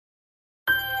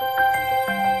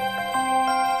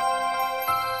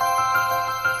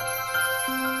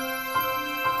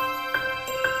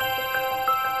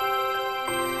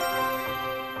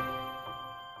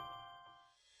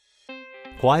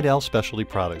Quidel Specialty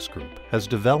Products Group has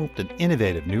developed an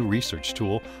innovative new research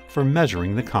tool for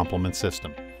measuring the complement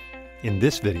system. In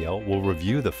this video, we'll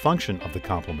review the function of the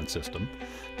complement system,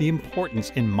 the importance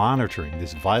in monitoring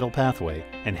this vital pathway,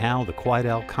 and how the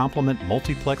Quidel Complement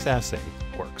Multiplex assay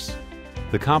works.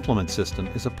 The complement system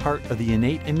is a part of the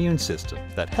innate immune system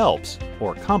that helps,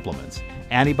 or complements,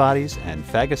 antibodies and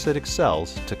phagocytic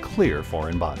cells to clear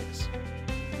foreign bodies.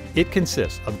 It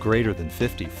consists of greater than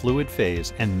 50 fluid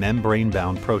phase and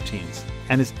membrane-bound proteins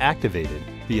and is activated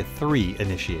via 3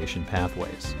 initiation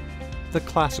pathways. The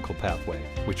classical pathway,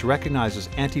 which recognizes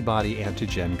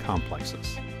antibody-antigen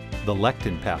complexes. The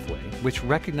lectin pathway, which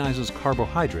recognizes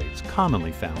carbohydrates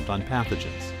commonly found on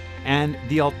pathogens. And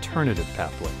the alternative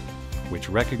pathway, which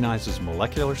recognizes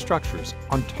molecular structures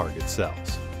on target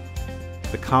cells.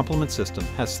 The complement system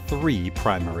has 3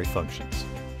 primary functions.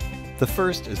 The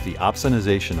first is the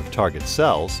opsonization of target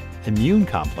cells, immune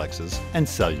complexes, and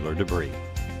cellular debris.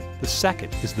 The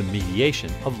second is the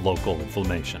mediation of local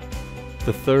inflammation.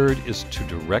 The third is to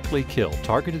directly kill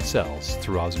targeted cells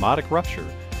through osmotic rupture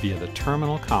via the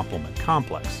terminal complement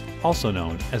complex, also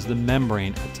known as the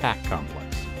membrane attack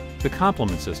complex. The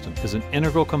complement system is an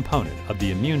integral component of the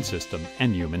immune system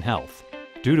and human health.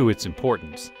 Due to its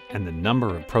importance and the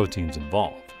number of proteins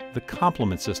involved, the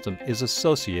complement system is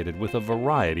associated with a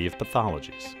variety of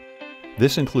pathologies.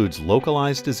 This includes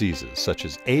localized diseases such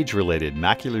as age-related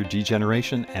macular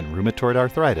degeneration and rheumatoid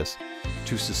arthritis,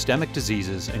 to systemic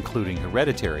diseases including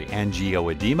hereditary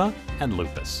angioedema and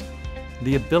lupus.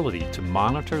 The ability to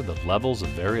monitor the levels of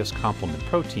various complement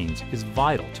proteins is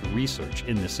vital to research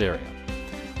in this area.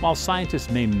 While scientists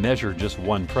may measure just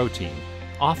one protein,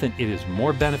 often it is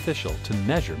more beneficial to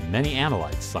measure many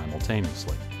analytes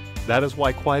simultaneously. That is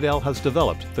why Quidel has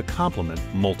developed the Complement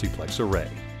Multiplex Array.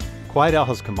 Quidel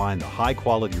has combined the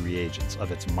high-quality reagents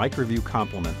of its MicroVue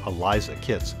Complement ELISA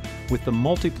kits with the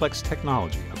multiplex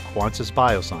technology of Quantis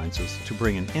Biosciences to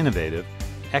bring an innovative,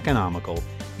 economical,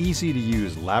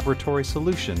 easy-to-use laboratory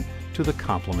solution to the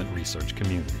complement research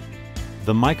community.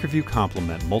 The MicroVue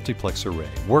Complement Multiplex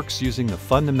Array works using the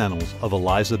fundamentals of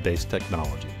ELISA-based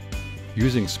technology.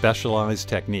 Using specialized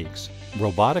techniques,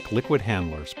 robotic liquid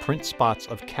handlers print spots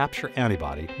of capture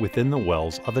antibody within the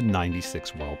wells of a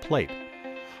 96-well plate,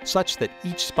 such that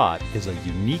each spot is a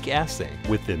unique assay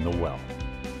within the well.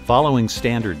 Following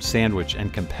standard sandwich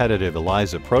and competitive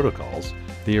ELISA protocols,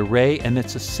 the array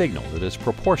emits a signal that is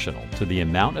proportional to the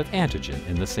amount of antigen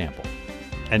in the sample.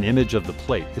 An image of the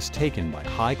plate is taken by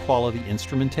high-quality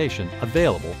instrumentation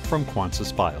available from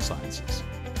Quantis Biosciences.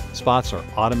 Spots are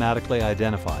automatically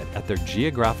identified at their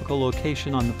geographical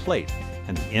location on the plate,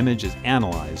 and the image is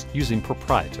analyzed using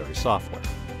proprietary software.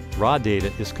 Raw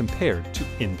data is compared to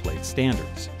in-plate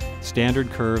standards.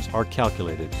 Standard curves are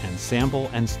calculated and sample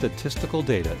and statistical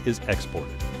data is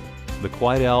exported. The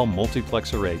Quidel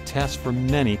Multiplex Array tests for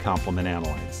many complement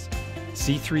analytes.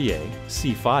 C3a,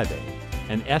 C5a,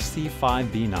 and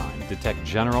SC5b9 detect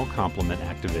general complement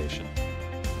activation.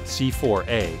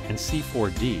 C4a and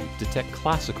C4d detect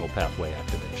classical pathway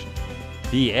activation.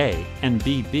 BA and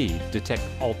BB detect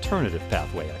alternative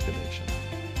pathway activation.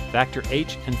 Factor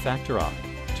H and Factor I,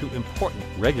 2 important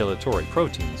regulatory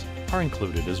proteins, are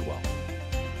included as well.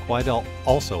 Quidel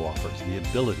also offers the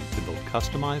ability to build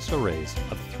customized arrays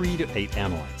of 3 to 8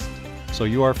 analytes, so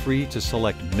you are free to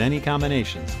select many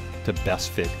combinations to best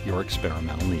fit your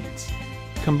experimental needs.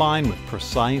 Combined with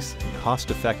precise and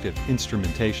cost-effective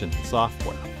instrumentation and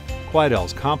software,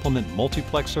 Quidel's Complement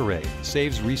Multiplex Array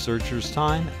saves researchers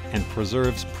time and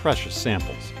preserves precious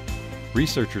samples.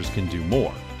 Researchers can do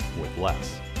more with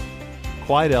less.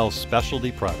 Quidel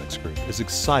Specialty Products Group is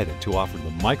excited to offer the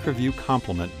MicroVue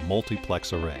Complement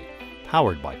Multiplex Array,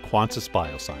 powered by Quantis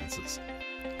Biosciences.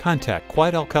 Contact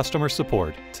Quidel customer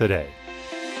support today.